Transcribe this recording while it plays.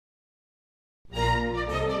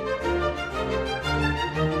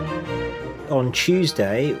on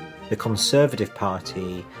Tuesday, the Conservative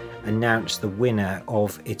Party announced the winner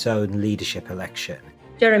of its own leadership election.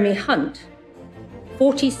 Jeremy Hunt,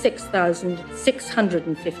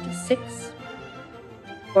 46,656.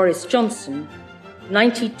 Boris Johnson,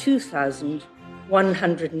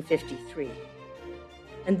 92,153.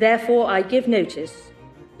 And therefore I give notice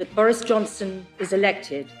that Boris Johnson is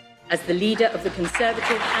elected as the leader of the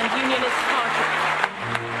Conservative and Unionist Party.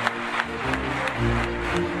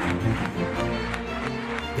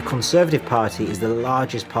 The Conservative Party is the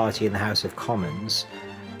largest party in the House of Commons.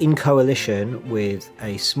 In coalition with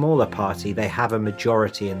a smaller party, they have a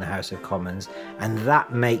majority in the House of Commons, and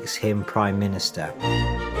that makes him Prime Minister.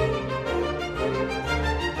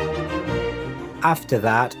 After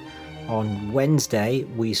that, on Wednesday,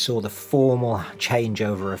 we saw the formal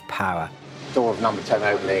changeover of power. Door of number 10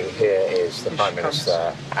 opening. Here is the Prime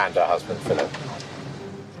Minister and her husband, Philip.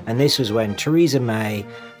 And this was when Theresa May,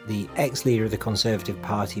 the ex-leader of the Conservative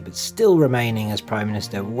Party, but still remaining as Prime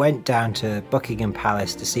Minister, went down to Buckingham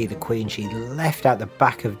Palace to see the Queen. She left out the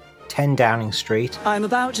back of 10 Downing Street. I'm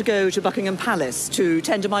about to go to Buckingham Palace to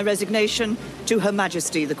tender my resignation to Her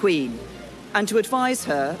Majesty the Queen and to advise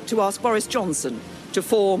her to ask Boris Johnson to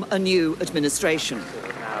form a new administration.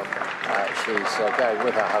 Now she's going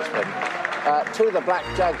with her husband to the Black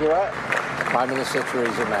Jaguar. Prime Minister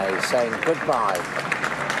Theresa May saying goodbye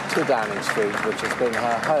to Downing Street, which has been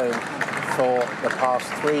her home for the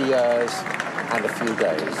past 3 years and a few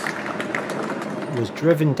days. Was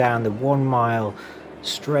driven down the 1 mile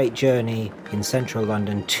straight journey in central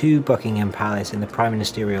London to Buckingham Palace in the prime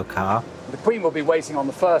ministerial car. The Queen will be waiting on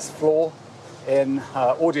the first floor in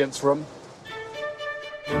her audience room.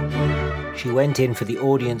 She went in for the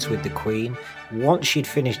audience with the Queen. Once she'd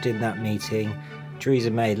finished in that meeting,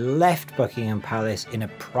 Theresa May left Buckingham Palace in a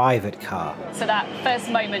private car. So that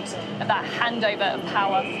first moment of that handover of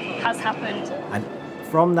power has happened. And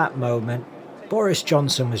from that moment, Boris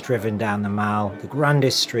Johnson was driven down the Mall, the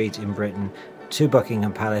grandest street in Britain, to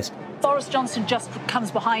Buckingham Palace. Boris Johnson just comes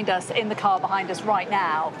behind us, in the car behind us right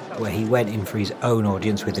now. Where he went in for his own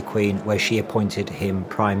audience with the Queen, where she appointed him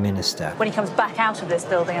Prime Minister. When he comes back out of this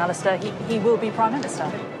building, Alistair, he will be Prime Minister.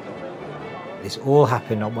 This all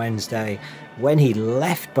happened on Wednesday. When he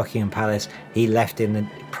left Buckingham Palace, he left in the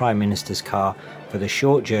Prime Minister's car for the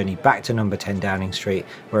short journey back to number 10 Downing Street,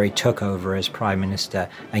 where he took over as Prime Minister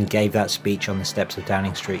and gave that speech on the steps of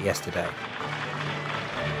Downing Street yesterday.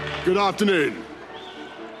 Good afternoon.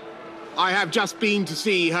 I have just been to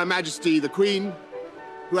see Her Majesty the Queen,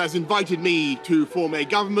 who has invited me to form a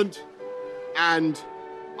government, and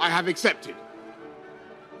I have accepted.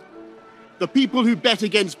 The people who bet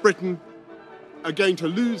against Britain are going to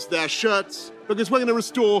lose their shirts because we're going to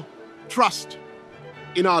restore trust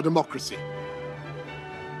in our democracy.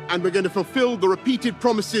 And we're going to fulfill the repeated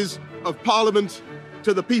promises of Parliament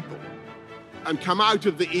to the people and come out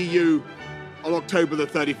of the EU on October the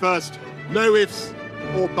 31st. No ifs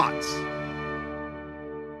or buts.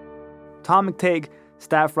 Tom McTague,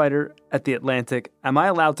 staff writer at The Atlantic. Am I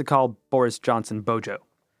allowed to call Boris Johnson BoJo?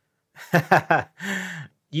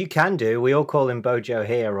 You can do. We all call him BoJo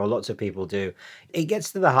here, or lots of people do. It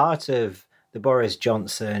gets to the heart of the Boris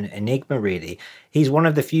Johnson enigma, really. He's one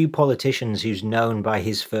of the few politicians who's known by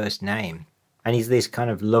his first name. And he's this kind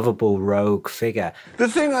of lovable rogue figure. The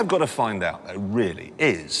thing I've got to find out, though, really,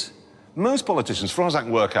 is most politicians, as far as I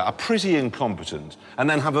can work out, are pretty incompetent and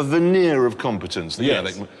then have a veneer of competence.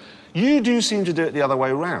 Yes. You do seem to do it the other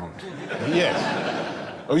way round. Yes.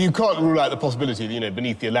 Oh, you can't rule out the possibility that,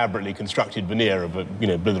 beneath the elaborately constructed veneer of a,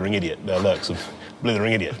 blithering idiot, there lurks a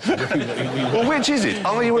blithering idiot. Well, which is it?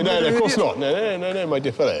 Are you a No, blithering of course idiot? not. No, my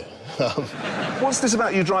dear fellow. What's this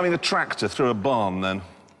about you driving a tractor through a barn, then?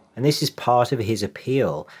 And this is part of his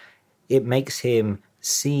appeal. It makes him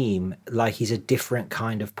seem like he's a different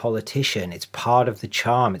kind of politician. It's part of the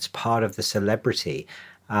charm. It's part of the celebrity.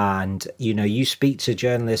 And, you speak to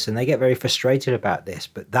journalists and they get very frustrated about this,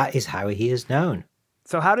 but that is how he is known.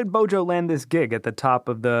 So how did BoJo land this gig at the top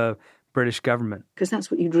of the British government? Because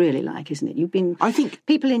that's what you'd really like, isn't it? You've been... I think...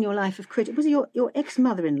 People in your life have criticised... Was it your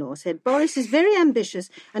ex-mother-in-law said, Boris is very ambitious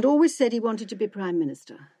and always said he wanted to be Prime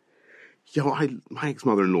Minister. Yeah, my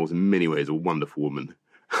ex-mother-in-law is in many ways a wonderful woman.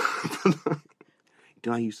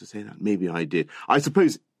 Did I used to say that? Maybe I did. I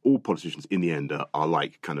suppose all politicians in the end are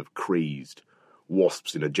like kind of crazed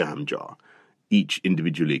wasps in a jam jar, each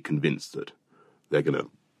individually convinced that they're going to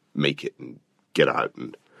make it and get out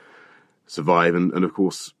and survive. And of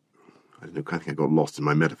course, I don't know, I think I got lost in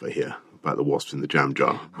my metaphor here. about the wasps in the jam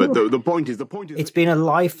jar. But the point is... It's been a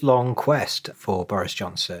lifelong quest for Boris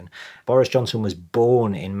Johnson. Boris Johnson was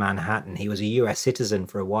born in Manhattan. He was a US citizen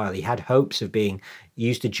for a while. He had hopes of being... He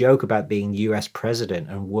used to joke about being US president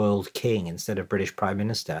and world king instead of British prime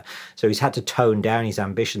minister. So he's had to tone down his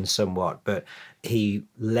ambitions somewhat, but he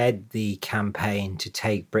led the campaign to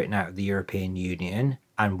take Britain out of the European Union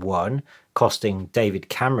and won, costing David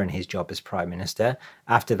Cameron his job as Prime Minister.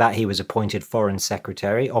 After that, he was appointed Foreign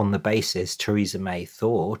Secretary on the basis, Theresa May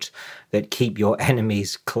thought, that keep your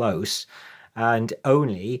enemies close, and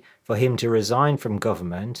only for him to resign from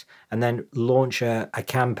government and then launch a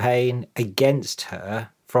campaign against her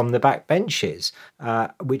from the backbenches,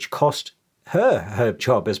 which cost her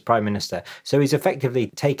job as Prime Minister. So he's effectively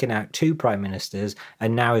taken out two Prime Ministers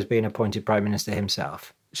and now is being appointed Prime Minister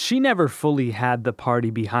himself. She never fully had the party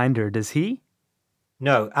behind her, does he?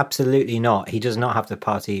 No, absolutely not. He does not have the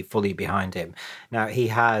party fully behind him. Now, he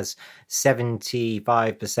has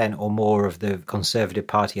 75% or more of the Conservative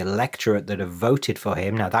Party electorate that have voted for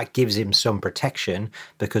him. Now, that gives him some protection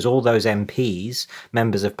because all those MPs,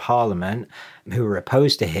 members of Parliament, who were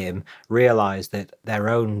opposed to him, realised that their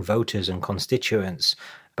own voters and constituents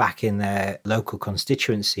back in their local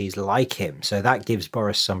constituencies like him. So that gives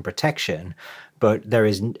Boris some protection. But there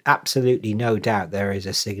is absolutely no doubt there is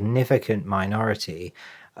a significant minority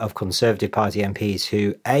of Conservative Party MPs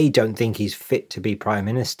who, A, don't think he's fit to be Prime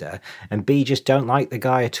Minister, and B, just don't like the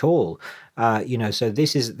guy at all. So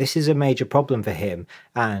this is a major problem for him.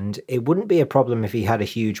 And it wouldn't be a problem if he had a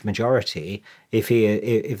huge majority, if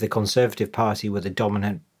the Conservative Party were the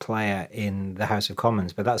dominant player in the House of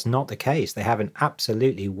Commons. But that's not the case. They have an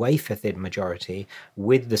absolutely wafer-thin majority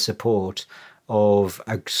with the support of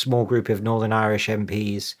a small group of Northern Irish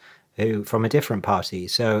MPs who from a different party.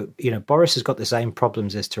 So, Boris has got the same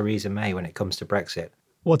problems as Theresa May when it comes to Brexit.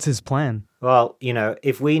 What's his plan? Well,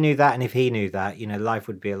 if we knew that and if he knew that, life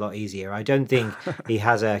would be a lot easier. I don't think he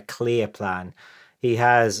has a clear plan. He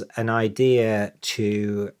has an idea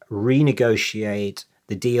to renegotiate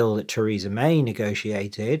the deal that Theresa May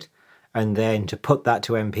negotiated and then to put that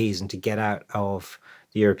to MPs and to get out of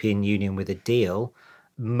the European Union with a deal.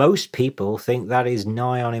 Most people think that is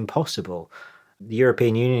nigh on impossible. The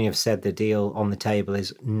European Union have said the deal on the table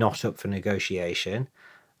is not up for negotiation,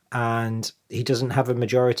 and he doesn't have a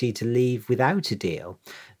majority to leave without a deal.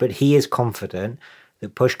 But he is confident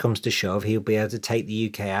that push comes to shove, he'll be able to take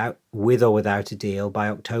the UK out with or without a deal by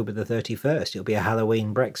October the 31st. It'll be a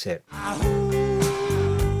Halloween Brexit.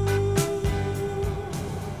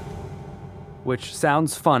 Which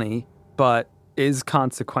sounds funny, but is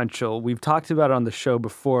consequential. We've talked about it on the show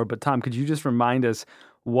before, but Tom, could you just remind us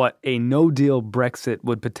what a no-deal Brexit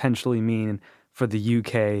would potentially mean for the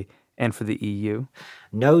UK and for the EU?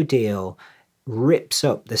 No deal rips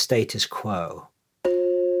up the status quo.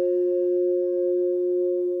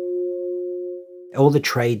 All the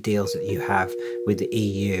trade deals that you have with the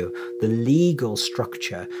EU, the legal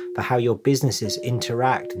structure for how your businesses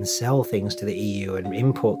interact and sell things to the EU and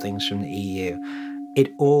import things from the EU,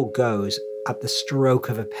 it all goes at the stroke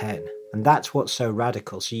of a pen. And that's what's so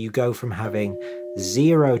radical. So you go from having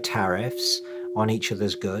 0 tariffs on each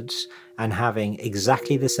other's goods and having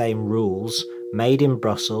exactly the same rules made in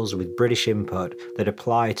Brussels with British input that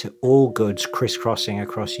apply to all goods crisscrossing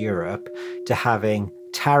across Europe, to having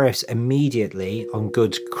tariffs immediately on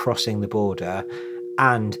goods crossing the border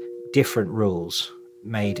and different rules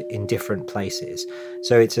made in different places.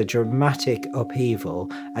 So it's a dramatic upheaval,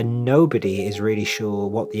 and nobody is really sure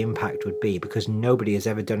what the impact would be because nobody has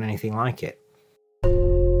ever done anything like it.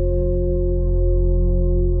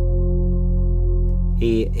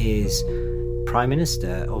 He is Prime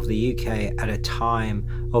Minister of the UK at a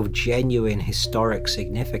time of genuine historic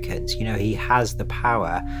significance. He has the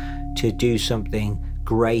power to do something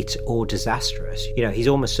great or disastrous. He's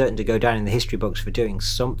almost certain to go down in the history books for doing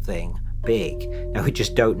something big. Now, we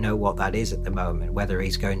just don't know what that is at the moment, whether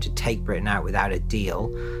he's going to take Britain out without a deal,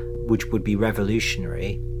 which would be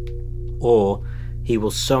revolutionary, or he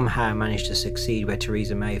will somehow manage to succeed where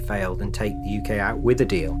Theresa May failed and take the UK out with a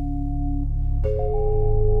deal.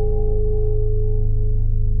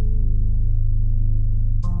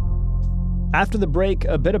 After the break,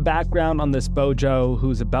 a bit of background on this BoJo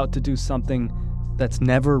who's about to do something that's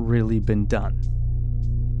never really been done.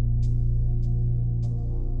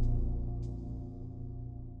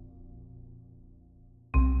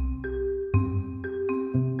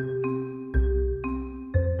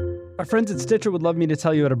 Our friends at Stitcher would love me to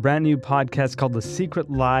tell you about a brand new podcast called The Secret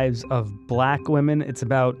Lives of Black Women. It's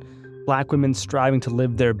about Black women striving to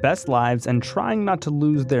live their best lives and trying not to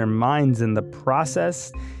lose their minds in the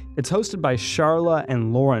process. It's hosted by Charla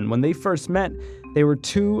and Lauren. When they first met, They were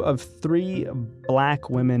 2 of 3 black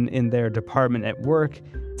women in their department at work.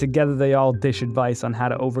 Together, they all dish advice on how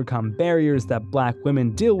to overcome barriers that black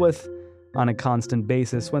women deal with on a constant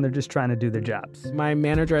basis when they're just trying to do their jobs. My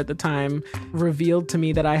manager at the time revealed to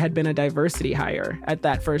me that I had been a diversity hire at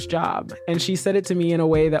that first job. And she said it to me in a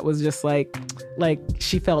way that was just like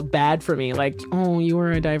she felt bad for me. Like, oh, you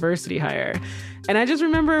were a diversity hire. And I just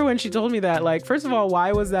remember when she told me that, like, first of all,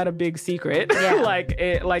 why was that a big secret? Yeah.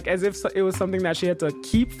 like as if it was something that she had to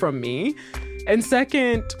keep from me. And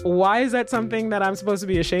second, why is that something that I'm supposed to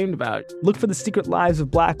be ashamed about? Look for The Secret Lives of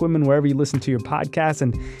Black Women wherever you listen to your podcast.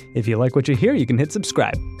 And if you like what you hear, you can hit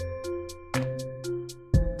subscribe.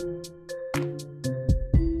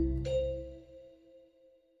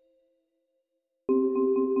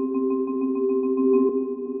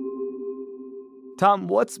 Tom,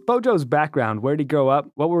 what's BoJo's background? Where did he grow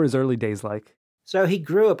up? What were his early days like? So he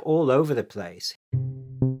grew up all over the place.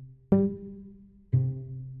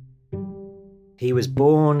 He was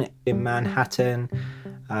born in Manhattan.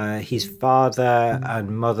 His father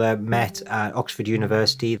and mother met at Oxford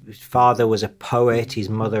University. His father was a poet. His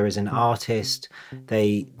mother is an artist.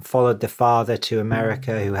 They followed the father to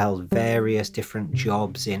America, who held various different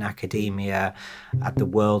jobs in academia at the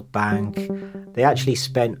World Bank. They actually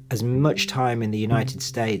spent as much time in the United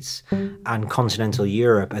States and continental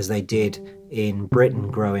Europe as they did in Britain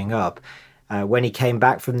growing up. When he came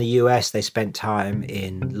back from the US, they spent time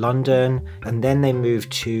in London, and then they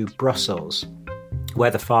moved to Brussels,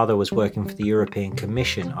 where the father was working for the European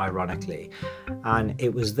Commission, ironically. And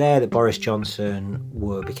it was there that Boris Johnson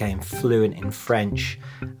became fluent in French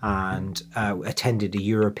and attended a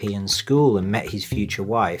European school and met his future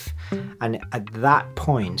wife. And at that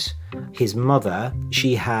point, his mother,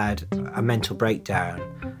 she had a mental breakdown,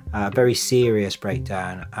 a very serious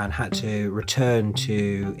breakdown, and had to return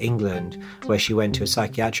to England, where she went to a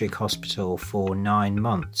psychiatric hospital for 9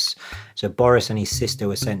 months. So Boris and his sister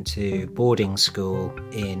were sent to boarding school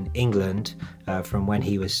in England from when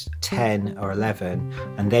he was 10 or 11,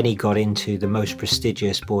 and then he got into the most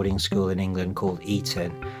prestigious boarding school in England called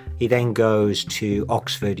Eton. He then goes to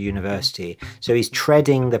Oxford University. So he's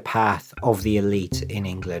treading the path of the elite in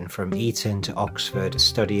England, from Eton to Oxford,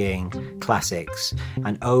 studying classics.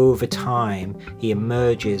 And over time, he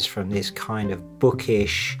emerges from this kind of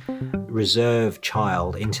bookish, reserved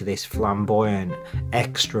child into this flamboyant,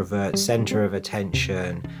 extrovert, centre of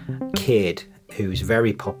attention kid who's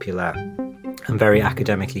very popular and very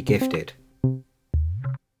academically gifted.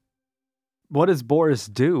 What does Boris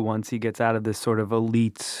do once he gets out of this sort of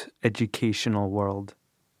elite educational world?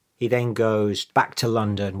 He then goes back to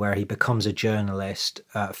London, where he becomes a journalist,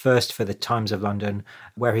 first for the Times of London,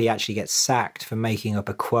 where he actually gets sacked for making up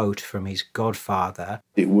a quote from his godfather.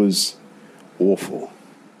 It was awful.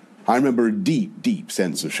 I remember a deep, deep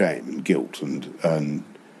sense of shame and guilt and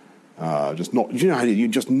just not, you're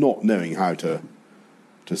just not knowing how to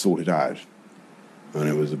sort it out. And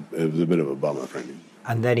it was a bit of a bummer, frankly.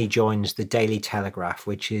 And then he joins the Daily Telegraph,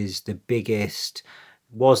 which was the biggest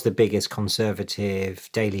conservative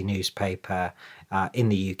daily newspaper in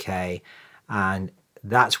the UK. And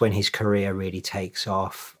that's when his career really takes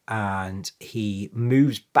off. And he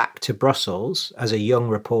moves back to Brussels as a young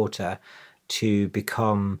reporter to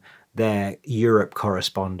become their Europe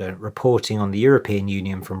correspondent, reporting on the European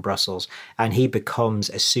Union from Brussels. And he becomes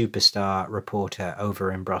a superstar reporter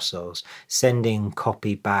over in Brussels, sending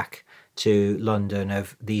copy back to London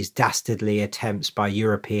of these dastardly attempts by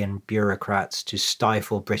European bureaucrats to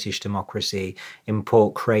stifle British democracy,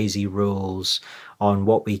 import crazy rules on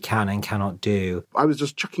what we can and cannot do. I was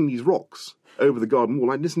just chucking these rocks over the garden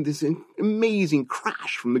wall. I listened to this amazing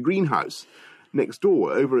crash from the greenhouse next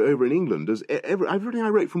door over in England. As everything I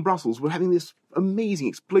wrote from Brussels were having this amazing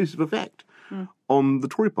explosive effect on the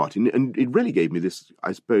Tory party. And it really gave me this,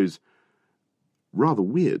 I suppose, rather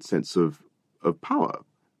weird sense of power.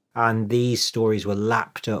 And these stories were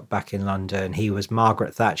lapped up back in London. He was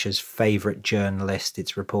Margaret Thatcher's favourite journalist,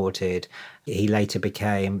 it's reported. He later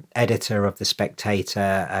became editor of The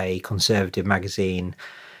Spectator, a conservative magazine.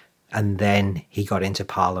 And then he got into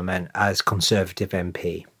Parliament as Conservative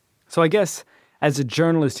MP. So I guess as a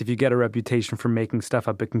journalist, if you get a reputation for making stuff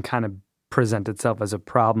up, it can kind of present itself as a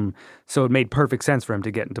problem. So it made perfect sense for him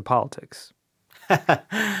to get into politics.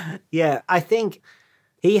 Yeah, I think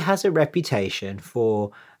he has a reputation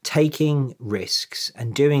for taking risks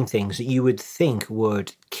and doing things that you would think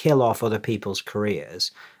would kill off other people's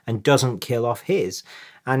careers and doesn't kill off his.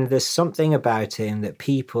 And there's something about him that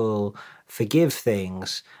people forgive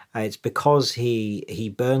things. It's because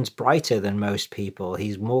he burns brighter than most people.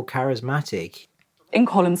 He's more charismatic. In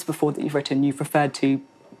columns before that you've written, you've referred to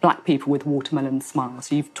black people with watermelon smiles.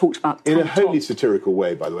 So you've talked about in a wholly satirical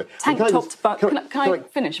way, by the way. Tank-topped bum. Can I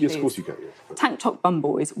finish, please? Yes, of course you can. Yes. Tank-top bum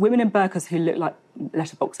boys, women in burqas who look like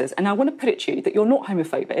letterboxes. And I want to put it to you that you're not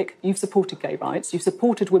homophobic. You've supported gay rights. You've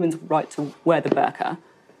supported women's right to wear the burqa.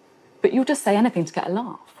 But you'll just say anything to get a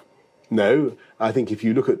laugh. No, I think if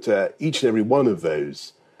you look at each and every one of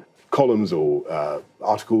those columns or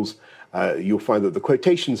articles, you'll find that the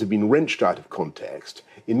quotations have been wrenched out of context,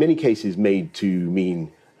 in many cases made to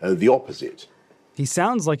mean the opposite. He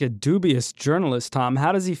sounds like a dubious journalist, Tom.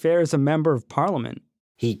 How does he fare as a member of parliament?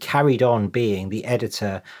 He carried on being the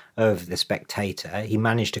editor of The Spectator. He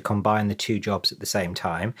managed to combine the two jobs at the same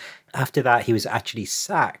time. After that, he was actually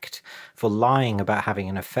sacked for lying about having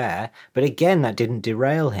an affair. But again, that didn't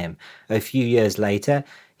derail him. A few years later,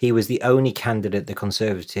 he was the only candidate the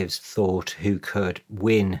Conservatives thought who could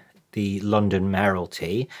win the London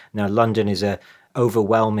mayoralty. Now, London is a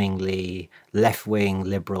overwhelmingly left-wing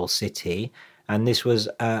liberal city. And this was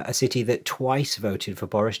a city that twice voted for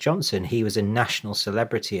Boris Johnson. He was a national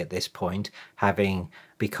celebrity at this point, having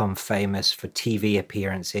become famous for TV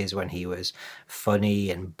appearances when he was funny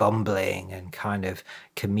and bumbling and kind of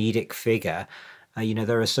comedic figure.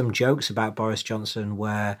 There are some jokes about Boris Johnson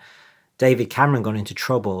where David Cameron got into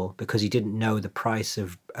trouble because he didn't know the price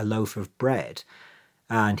of a loaf of bread.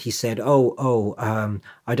 And he said,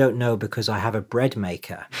 I don't know because I have a bread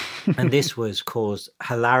maker. And this was caused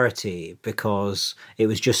hilarity because it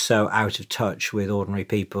was just so out of touch with ordinary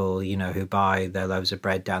people, who buy their loaves of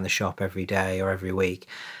bread down the shop every day or every week.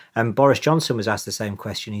 And Boris Johnson was asked the same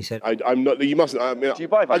question. He said, I'm not, you mustn't. Do you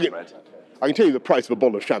buy bread? I can tell you the price of a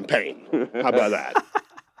bottle of champagne. How about that?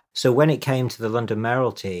 So when it came to the London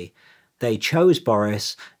mayoralty, they chose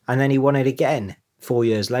Boris and then he won it again 4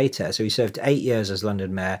 years later. So he served 8 years as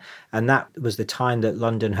London mayor, and that was the time that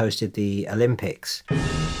London hosted the Olympics.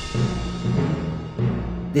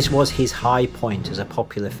 This was his high point as a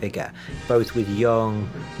popular figure, both with young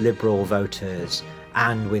liberal voters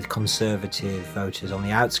and with conservative voters on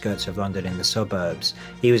the outskirts of London in the suburbs.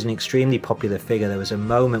 He was an extremely popular figure. There was a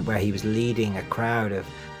moment where he was leading a crowd of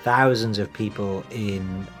thousands of people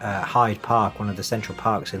in Hyde Park, one of the central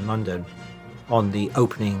parks in London, on the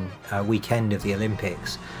opening weekend of the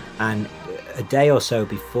Olympics. And a day or so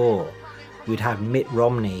before, we'd have Mitt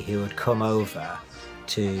Romney, who had come over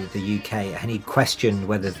to the UK, and he'd questioned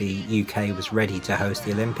whether the UK was ready to host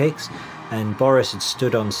the Olympics. And Boris had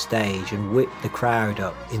stood on stage and whipped the crowd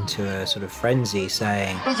up into a sort of frenzy,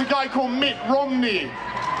 saying, "There's a guy called Mitt Romney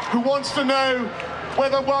who wants to know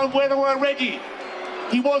whether we're ready.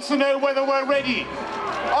 He wants to know whether we're ready.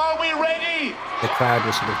 Are we ready?" The crowd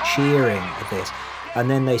was sort of cheering at this, and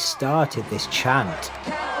then they started this chant.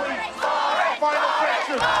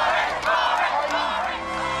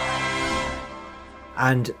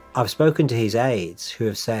 And I've spoken to his aides who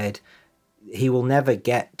have said he will never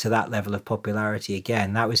get to that level of popularity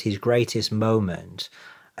again. That was his greatest moment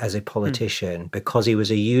as a politician because he was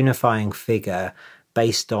a unifying figure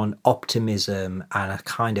based on optimism and a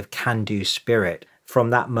kind of can-do spirit. From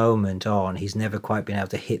that moment on, he's never quite been able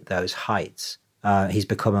to hit those heights. He's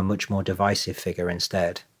become a much more divisive figure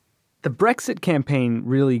instead. The Brexit campaign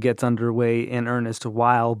really gets underway in earnest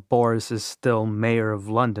while Boris is still mayor of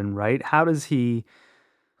London, right? How does he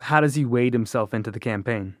wade himself into the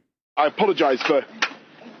campaign? I apologise for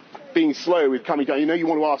being slow with coming down. You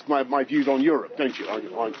want to ask my views on Europe, don't you?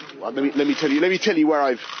 Let me tell you where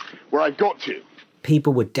I've got to.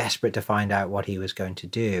 People were desperate to find out what he was going to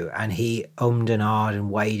do, and he ummed and ahed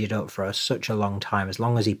and weighed it up for such a long time, as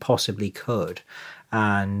long as he possibly could.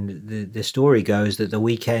 And the story goes that the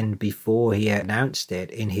weekend before he announced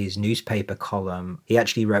it, in his newspaper column, he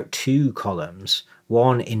actually wrote 2 columns,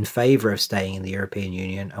 one in favour of staying in the European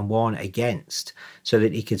Union and one against, so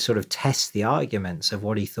that he could sort of test the arguments of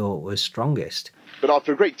what he thought was strongest. But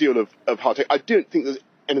after a great deal of heartache, I don't think there's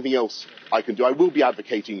anything else I can do. I will be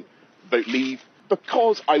advocating vote leave,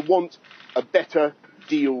 because I want a better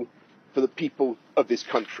deal for the people of this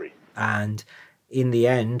country. And in the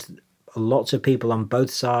end, lots of people on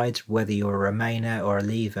both sides, whether you're a Remainer or a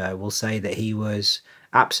Leaver, will say that he was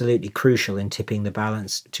absolutely crucial in tipping the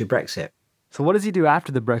balance to Brexit. So what does he do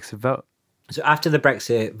after the Brexit vote? So after the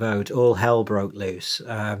Brexit vote, all hell broke loose.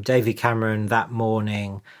 David Cameron that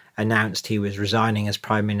morning announced he was resigning as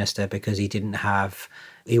Prime Minister because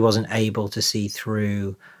he wasn't able to see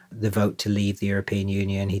through the vote to leave the European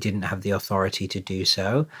Union. He didn't have the authority to do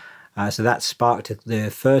so. So that sparked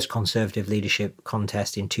the first Conservative leadership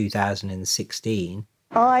contest in 2016.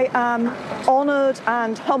 I am honoured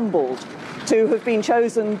and humbled to have been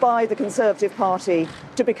chosen by the Conservative Party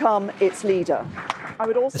to become its leader.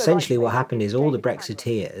 Essentially what happened is all the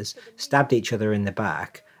Brexiteers stabbed each other in the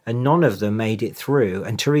back and none of them made it through.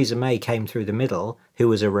 And Theresa May came through the middle, who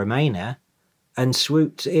was a Remainer, and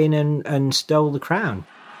swooped in and stole the crown.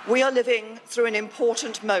 We are living through an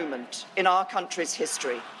important moment in our country's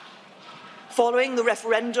history. Following the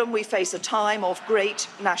referendum, we face a time of great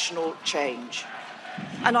national change.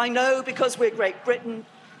 And I know, because we're Great Britain,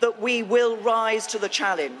 that we will rise to the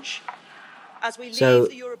challenge. As we leave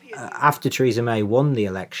the European Union. After Theresa May won the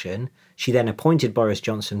election, she then appointed Boris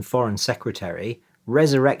Johnson Foreign Secretary,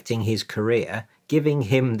 resurrecting his career, giving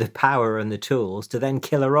him the power and the tools to then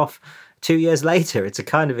kill her off 2 years later. It's a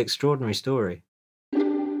kind of extraordinary story.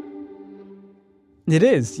 It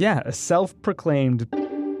is, yeah. A self-proclaimed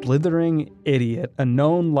blithering idiot, a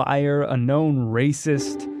known liar, a known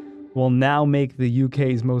racist, will now make the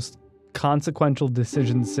UK's most consequential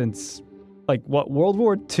decision since, World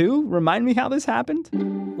War II? Remind me how this happened?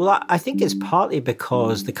 Well, I think it's partly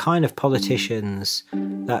because the kind of politicians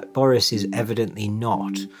that Boris is evidently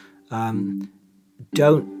not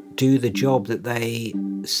don't do the job that they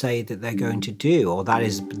say that they're going to do, or that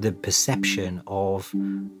is the perception of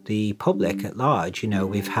the public at large. You know,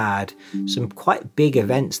 we've had some quite big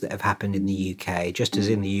events that have happened in the UK, just as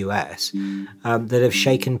in the US, that have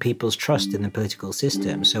shaken people's trust in the political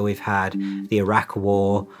system. So we've had the Iraq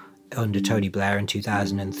War under Tony Blair in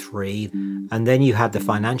 2003. And then you had the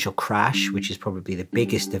financial crash, which is probably the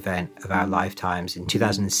biggest event of our lifetimes, in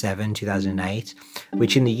 2007, 2008,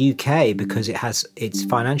 which in the UK, because it has its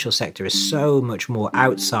financial sector is so much more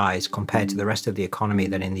outsized compared to the rest of the economy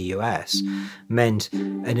than in the US, meant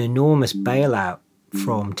an enormous bailout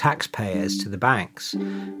from taxpayers to the banks,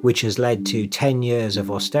 which has led to 10 years of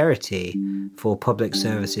austerity for public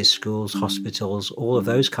services, schools, hospitals, all of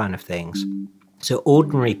those kind of things. So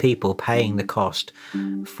ordinary people paying the cost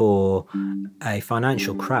for a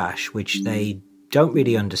financial crash, which they don't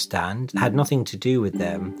really understand, had nothing to do with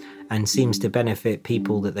them, and seems to benefit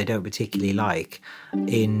people that they don't particularly like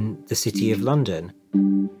in the City of London.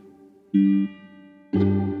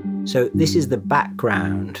 So this is the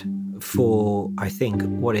background for, I think,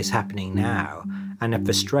 what is happening now, and a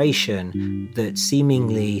frustration that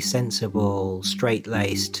seemingly sensible,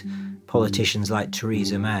 straight-laced politicians like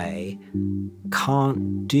Theresa May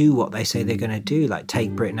can't do what they say they're going to do, like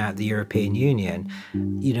take Britain out of the European Union.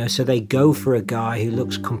 You know, so they go for a guy who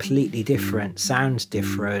looks completely different, sounds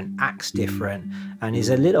different, acts different, and is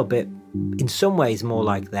a little bit, in some ways, more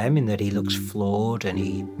like them in that he looks flawed and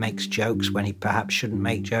he makes jokes when he perhaps shouldn't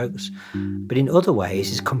make jokes. But in other ways,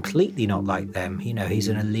 he's completely not like them. You know, he's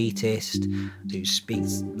an elitist who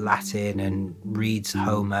speaks Latin and reads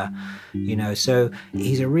Homer, you know, so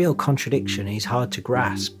he's a real contradiction. He's hard to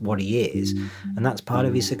grasp what he is, and that's part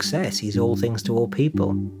of his success. He's all things to all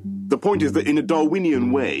people. The point is that in a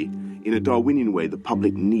Darwinian way, the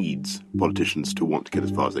public needs politicians to want to get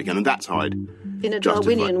as far as they can, and that's how I'd in a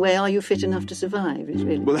Darwinian way, are you fit enough to survive?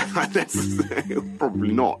 Really... Well, that's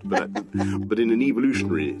probably not, but in an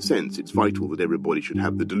evolutionary sense, it's vital that everybody should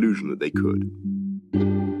have the delusion that they could.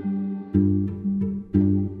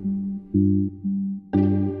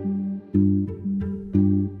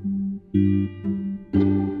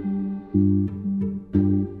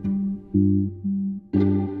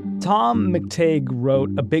 Tom McTague wrote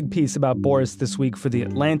a big piece about Boris this week for The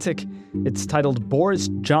Atlantic. It's titled Boris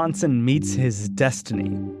Johnson Meets His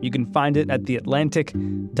Destiny. You can find it at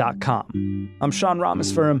theatlantic.com. I'm Sean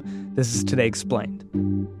Rameswaram. This is Today Explained.